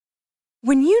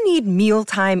When you need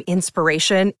mealtime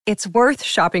inspiration, it's worth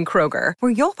shopping Kroger,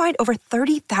 where you'll find over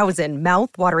 30,000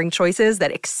 mouth-watering choices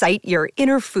that excite your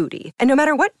inner foodie. And no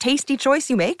matter what tasty choice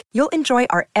you make, you'll enjoy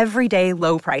our everyday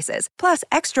low prices, plus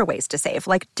extra ways to save,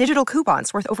 like digital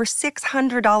coupons worth over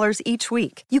 $600 each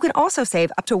week. You can also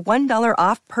save up to $1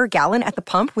 off per gallon at the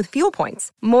pump with fuel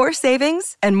points. More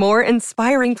savings and more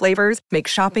inspiring flavors make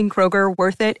shopping Kroger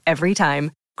worth it every time.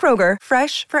 Kroger,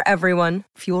 fresh for everyone.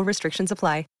 Fuel restrictions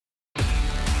apply.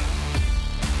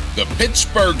 The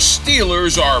Pittsburgh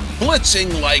Steelers are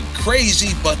blitzing like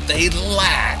crazy, but they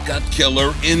lack a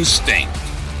killer instinct.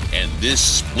 And this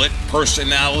split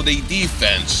personality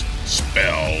defense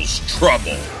spells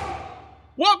trouble.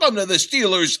 Welcome to the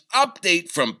Steelers Update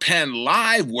from Penn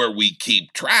Live, where we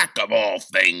keep track of all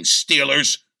things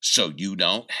Steelers so you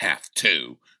don't have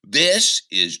to. This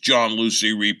is John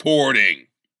Lucy reporting.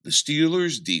 The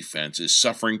Steelers defense is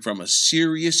suffering from a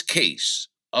serious case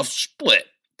of split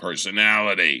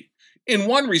personality. In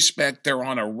one respect, they're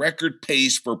on a record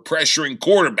pace for pressuring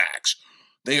quarterbacks.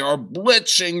 They are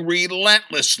blitzing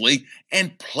relentlessly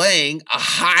and playing a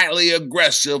highly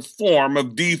aggressive form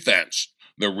of defense.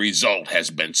 The result has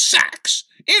been sacks,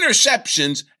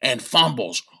 interceptions, and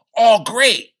fumbles, all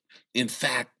great. In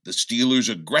fact, the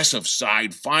Steelers' aggressive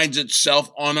side finds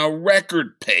itself on a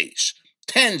record pace.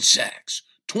 10 sacks,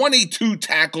 22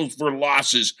 tackles for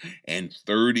losses, and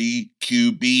 30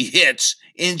 QB hits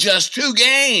in just 2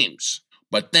 games.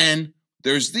 But then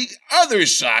there's the other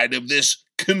side of this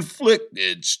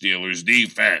conflicted Steelers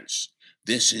defense.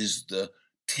 This is the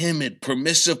timid,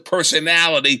 permissive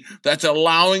personality that's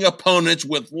allowing opponents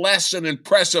with less than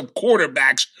impressive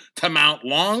quarterbacks to mount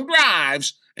long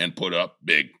drives and put up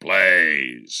big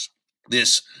plays.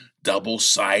 This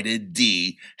double-sided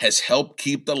D has helped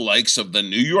keep the likes of the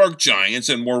New York Giants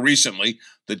and more recently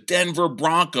the Denver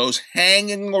Broncos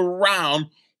hanging around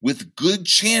with good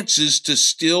chances to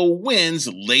steal wins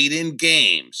late in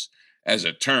games. As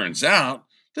it turns out,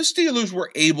 the Steelers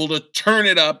were able to turn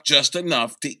it up just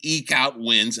enough to eke out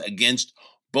wins against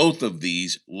both of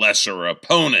these lesser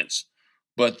opponents.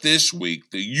 But this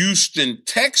week, the Houston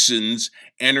Texans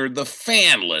entered the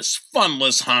fanless,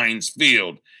 funless Heinz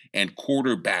Field, and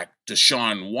quarterback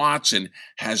Deshaun Watson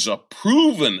has a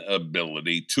proven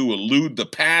ability to elude the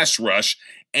pass rush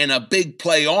and a big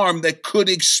play arm that could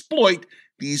exploit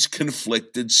these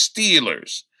conflicted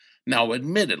Steelers. Now,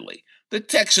 admittedly, the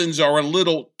Texans are a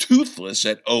little toothless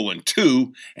at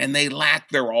 0-2, and they lack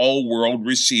their all-world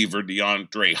receiver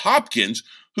DeAndre Hopkins,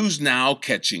 who's now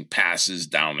catching passes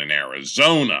down in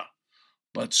Arizona.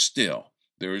 But still,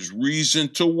 there is reason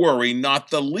to worry,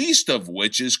 not the least of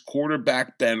which is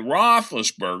quarterback Ben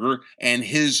Roethlisberger and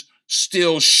his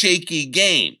still shaky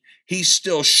game. He's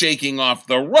still shaking off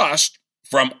the rust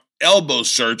from elbow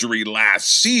surgery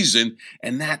last season,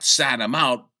 and that sat him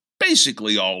out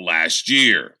basically all last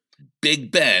year.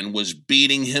 Big Ben was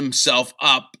beating himself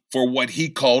up for what he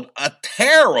called a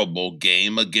terrible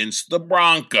game against the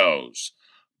Broncos.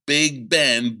 Big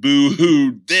Ben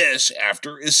boo-hooed this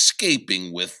after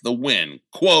escaping with the win.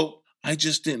 Quote, "I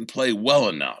just didn't play well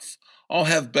enough. I'll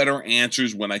have better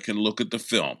answers when I can look at the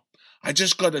film. I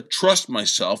just got to trust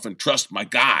myself and trust my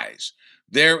guys.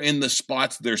 They're in the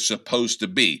spots they're supposed to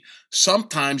be.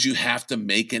 Sometimes you have to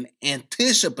make an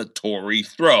anticipatory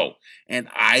throw, and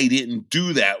I didn't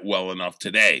do that well enough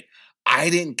today. I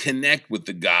didn't connect with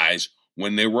the guys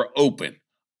when they were open.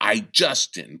 I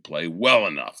just didn't play well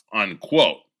enough,"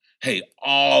 unquote. Hey,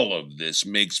 all of this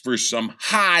makes for some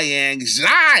high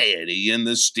anxiety in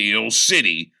the Steel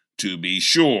City, to be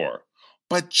sure.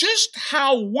 But just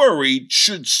how worried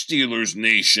should Steelers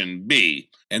Nation be?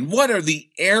 And what are the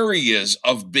areas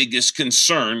of biggest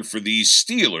concern for these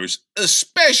Steelers,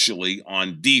 especially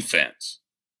on defense?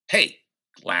 Hey,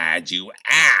 glad you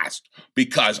asked,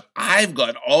 because I've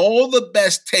got all the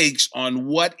best takes on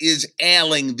what is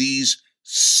ailing these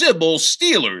Sybil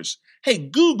Steelers. Hey,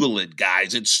 Google it,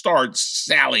 guys. It starred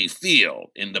Sally Field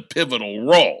in the pivotal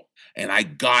role. And I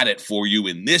got it for you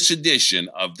in this edition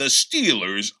of the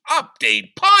Steelers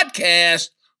Update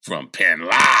podcast from Penn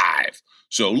Live.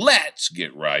 So let's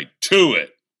get right to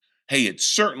it. Hey, it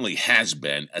certainly has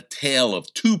been a tale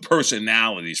of two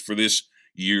personalities for this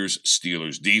year's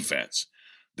Steelers defense.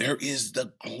 There is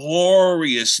the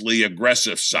gloriously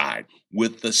aggressive side,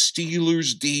 with the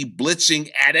Steelers D blitzing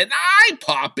at an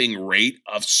eye-popping rate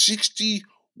of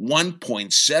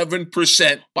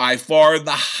 61.7%, by far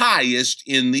the highest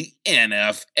in the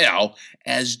NFL,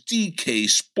 as DK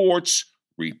Sports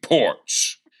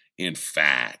reports. In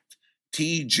fact,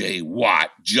 TJ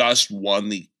Watt just won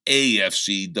the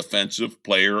AFC Defensive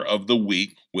Player of the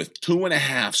Week with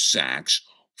 2.5 sacks,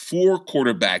 4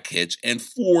 quarterback hits, and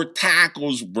 4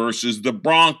 tackles versus the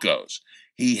Broncos.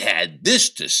 He had this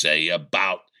to say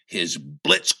about his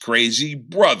blitz-crazy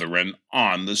brethren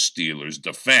on the Steelers'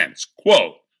 defense.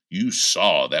 Quote, "You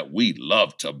saw that we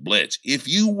love to blitz. If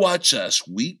you watch us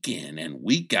week in and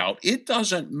week out, it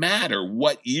doesn't matter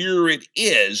what year it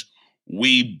is,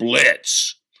 we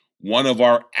blitz. One of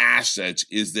our assets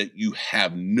is that you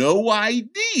have no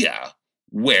idea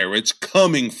where it's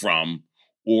coming from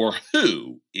or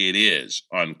who it is,"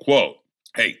 unquote.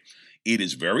 Hey, it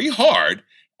is very hard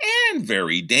and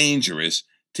very dangerous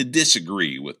to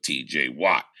disagree with TJ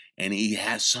Watt, and he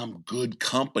has some good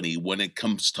company when it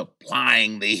comes to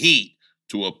applying the heat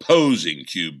to opposing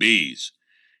QBs.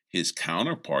 His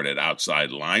counterpart at outside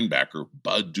linebacker,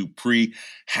 Bud Dupree,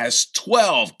 has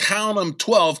 12, count them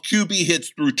 12 QB hits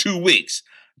through 2 weeks.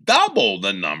 Double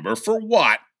the number for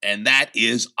Watt, and that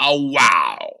is a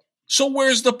wow. So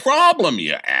where's the problem,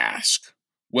 you ask?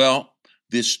 Well,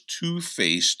 this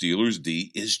two-faced Steelers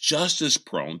D is just as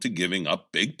prone to giving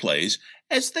up big plays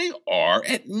as they are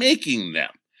at making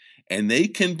them. And they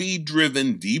can be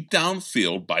driven deep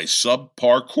downfield by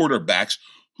subpar quarterbacks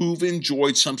who've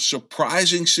enjoyed some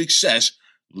surprising success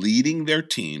leading their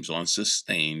teams on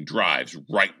sustained drives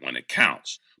right when it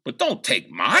counts. But don't take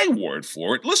my word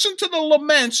for it. Listen to the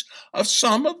laments of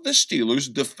some of the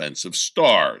Steelers' defensive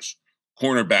stars.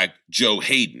 Cornerback Joe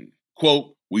Hayden,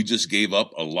 quote, "We just gave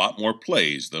up a lot more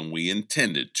plays than we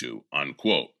intended to,"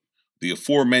 unquote. The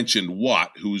aforementioned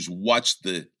Watt, who's watched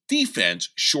the defense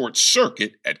short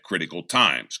circuit at critical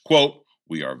times, quote,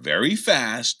 "We are very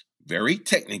fast, very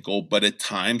technical, but at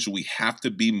times we have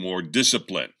to be more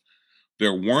disciplined.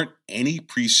 There weren't any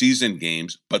preseason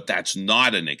games, but that's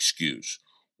not an excuse.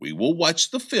 We will watch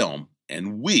the film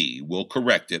and we will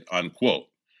correct it," unquote.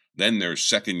 Then there's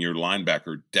second-year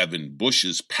linebacker Devin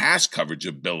Bush's pass coverage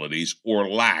abilities or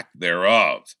lack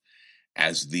thereof.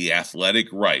 As The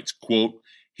Athletic writes, quote,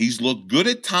 "He's looked good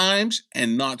at times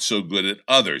and not so good at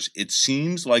others. It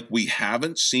seems like we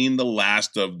haven't seen the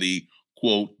last of the,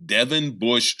 quote, Devin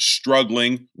Bush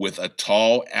struggling with a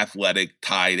tall, athletic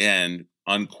tight end,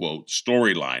 unquote,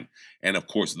 storyline." And of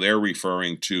course, they're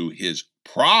referring to his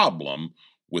problem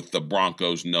with the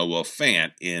Broncos' Noah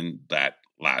Fant in that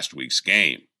last week's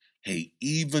game. Hey,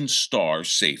 even star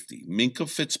safety Minkah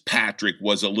Fitzpatrick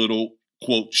was a little,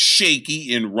 quote,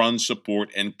 shaky in run support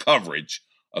and coverage,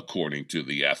 according to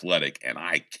The Athletic, and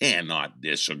I cannot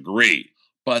disagree.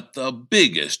 But the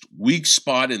biggest weak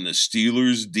spot in the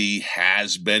Steelers' D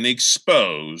has been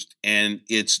exposed, and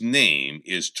its name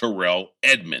is Terrell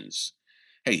Edmunds.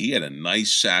 Hey, he had a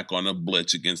nice sack on a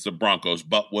blitz against the Broncos,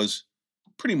 but was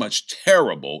pretty much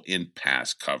terrible in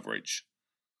pass coverage.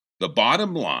 The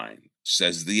bottom line,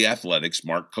 says The Athletic's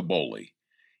Mark Kaboly,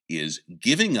 is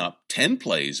giving up 10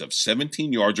 plays of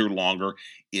 17 yards or longer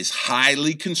is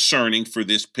highly concerning for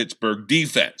this Pittsburgh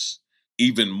defense.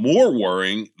 Even more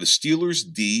worrying, the Steelers'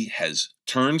 D has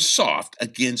turned soft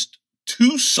against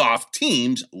 2 soft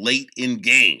teams late in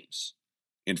games.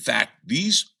 In fact,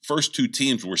 these first 2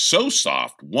 teams were so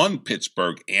soft, one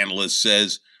Pittsburgh analyst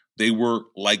says they were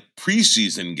like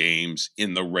preseason games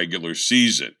in the regular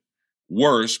season.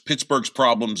 Worse, Pittsburgh's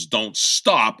problems don't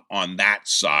stop on that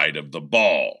side of the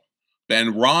ball.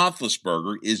 Ben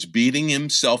Roethlisberger is beating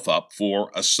himself up for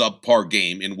a subpar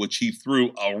game in which he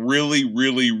threw a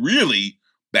really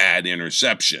bad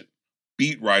interception.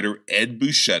 Beat writer Ed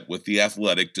Bouchette with The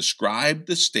Athletic described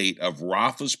the state of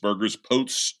Roethlisberger's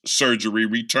post-surgery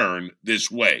return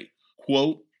this way,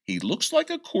 quote, "He looks like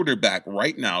a quarterback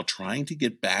right now trying to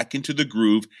get back into the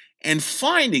groove and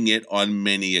finding it on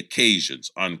many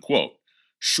occasions," unquote.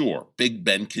 Sure, Big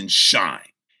Ben can shine.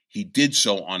 He did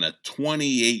so on a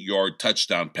 28-yard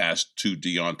touchdown pass to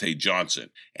Deontay Johnson,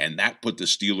 and that put the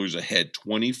Steelers ahead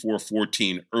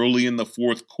 24-14 early in the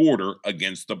fourth quarter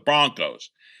against the Broncos.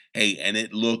 Hey, and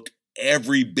it looked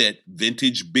every bit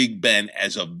vintage Big Ben,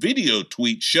 as a video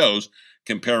tweet shows,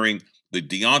 comparing the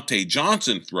Deontay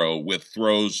Johnson throw with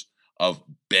throws of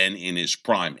Ben in his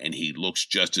prime, and he looks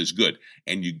just as good.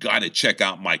 And you got to check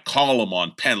out my column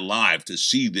on Penn Live to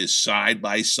see this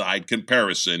side-by-side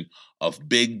comparison of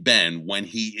Big Ben. When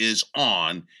he is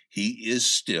on, he is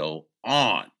still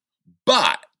on.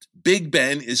 But Big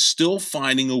Ben is still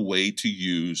finding a way to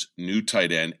use new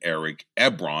tight end Eric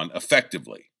Ebron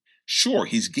effectively. Sure,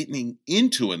 he's getting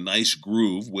into a nice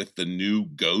groove with the new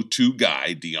go-to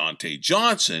guy, Deontay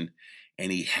Johnson,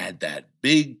 and he had that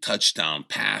big touchdown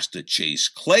pass to Chase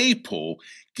Claypool,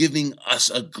 giving us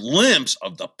a glimpse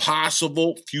of the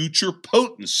possible future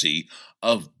potency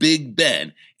of Big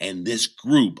Ben and this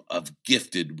group of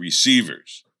gifted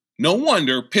receivers. No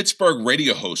wonder Pittsburgh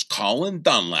radio host Colin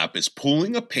Dunlap is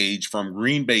pulling a page from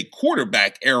Green Bay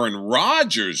quarterback Aaron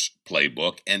Rodgers'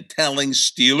 playbook and telling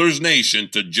Steelers Nation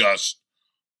to just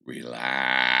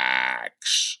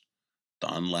relax.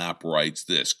 Dunlap writes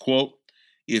this, quote,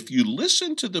 "If you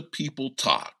listen to the people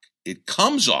talk, it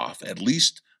comes off, at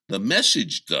least the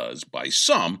message does by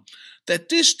some, that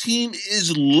this team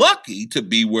is lucky to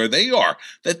be where they are,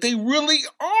 that they really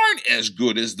aren't as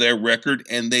good as their record,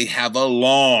 and they have a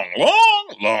long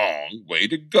way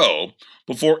to go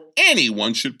before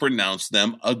anyone should pronounce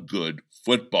them a good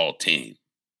football team."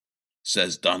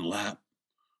 Says Dunlap,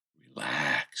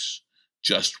 relax,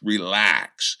 just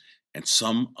relax. And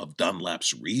some of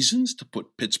Dunlap's reasons to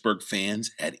put Pittsburgh fans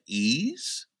at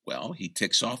ease? Well, he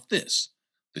ticks off this.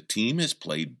 The team has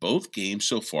played both games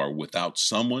so far without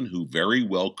someone who very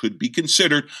well could be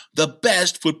considered the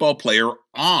best football player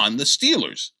on the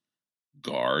Steelers,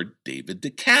 guard David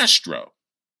DeCastro.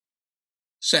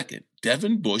 Second,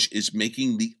 Devin Bush is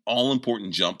making the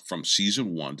all-important jump from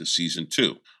season 1 to season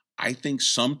 2. I think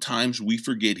sometimes we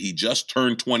forget he just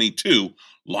turned 22.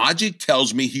 Logic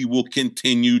tells me he will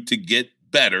continue to get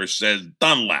better, says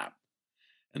Dunlap.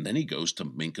 And then he goes to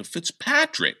Minkah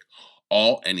Fitzpatrick.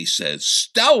 And he says,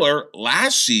 stellar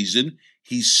last season.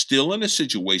 He's still in a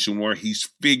situation where he's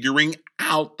figuring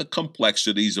out the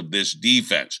complexities of this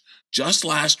defense. Just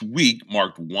last week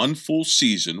marked one full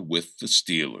season with the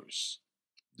Steelers.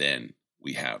 Then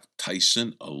we have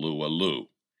Tyson Alualu.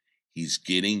 He's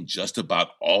getting just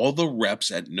about all the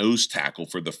reps at nose tackle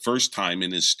for the first time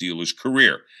in his Steelers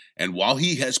career. And while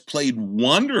he has played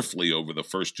wonderfully over the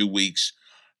first 2 weeks,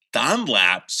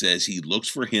 Dunlap says he looks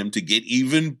for him to get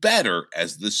even better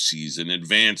as the season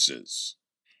advances.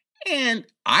 And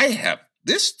I have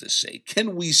this to say.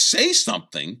 Can we say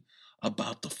something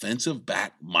about defensive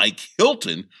back Mike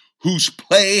Hilton, whose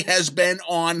play has been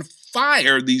on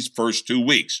fire these first 2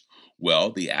 weeks?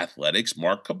 Well, the Athletic's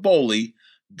Mark Kaboly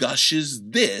gushes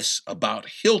this about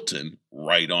Hilton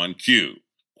right on cue.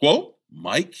 Quote,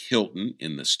 Mike Hilton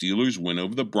in the Steelers win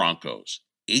over the Broncos,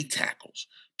 8 tackles,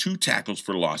 2 tackles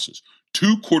for losses,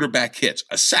 2 quarterback hits,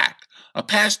 a sack, a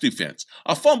pass defense,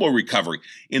 a fumble recovery.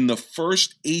 In the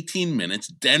first 18 minutes,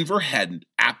 Denver had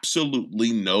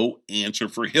absolutely no answer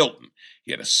for Hilton.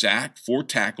 He had a sack, 4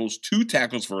 tackles, 2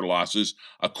 tackles for losses,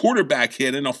 a quarterback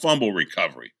hit, and a fumble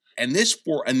recovery. And this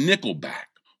for a nickelback,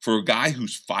 for a guy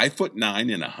who's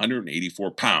 5'9" and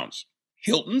 184 pounds.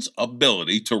 Hilton's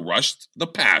ability to rush the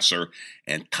passer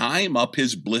and time up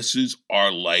his blitzes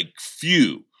are like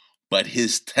few, but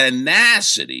his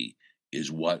tenacity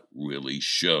is what really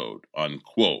showed,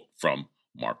 unquote, from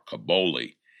Mark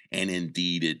Kaboly. And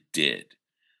indeed it did.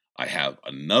 I have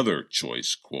another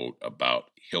choice quote about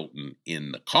Hilton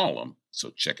in the column, so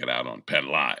check it out on Penn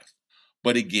Live.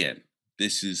 But again,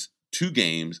 this is 2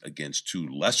 games against 2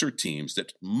 lesser teams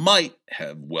that might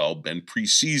have well been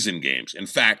preseason games. In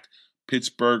fact,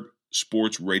 Pittsburgh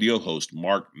sports radio host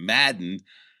Mark Madden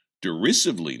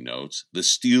derisively notes the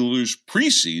Steelers'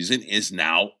 preseason is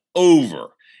now over,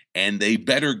 and they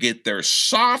better get their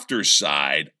softer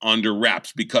side under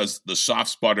wraps because the soft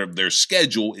spot of their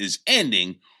schedule is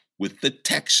ending with the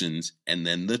Texans and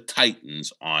then the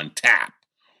Titans on tap.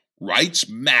 Writes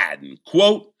Madden,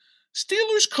 quote,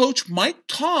 Steelers coach Mike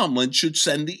Tomlin should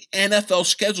send the NFL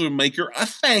schedule maker a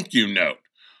thank you note.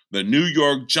 The New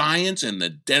York Giants and the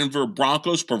Denver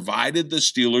Broncos provided the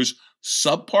Steelers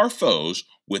subpar foes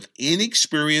with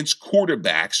inexperienced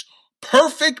quarterbacks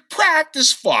perfect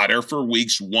practice fodder for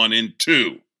weeks 1 and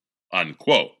 2,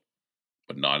 unquote.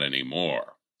 But not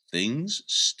anymore. Things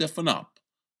stiffen up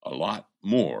a lot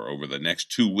more over the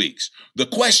next 2 weeks. The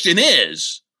question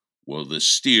is, will the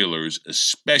Steelers,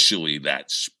 especially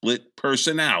that split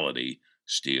personality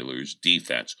Steelers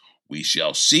defense? We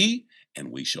shall see,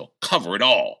 and we shall cover it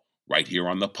all right here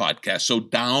on the podcast. So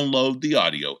download the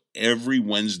audio every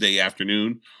Wednesday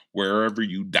afternoon, wherever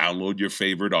you download your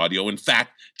favorite audio. In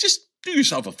fact, just do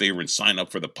yourself a favor and sign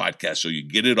up for the podcast so you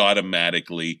get it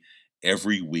automatically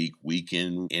every week, week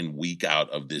in and week out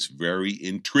of this very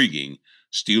intriguing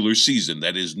Steelers season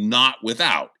that is not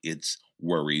without its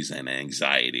worries and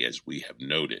anxiety, as we have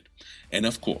noted. And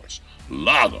of course,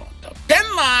 log on to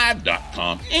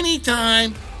PennLive.com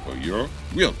anytime for your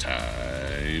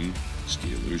real-time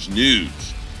Steelers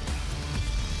news.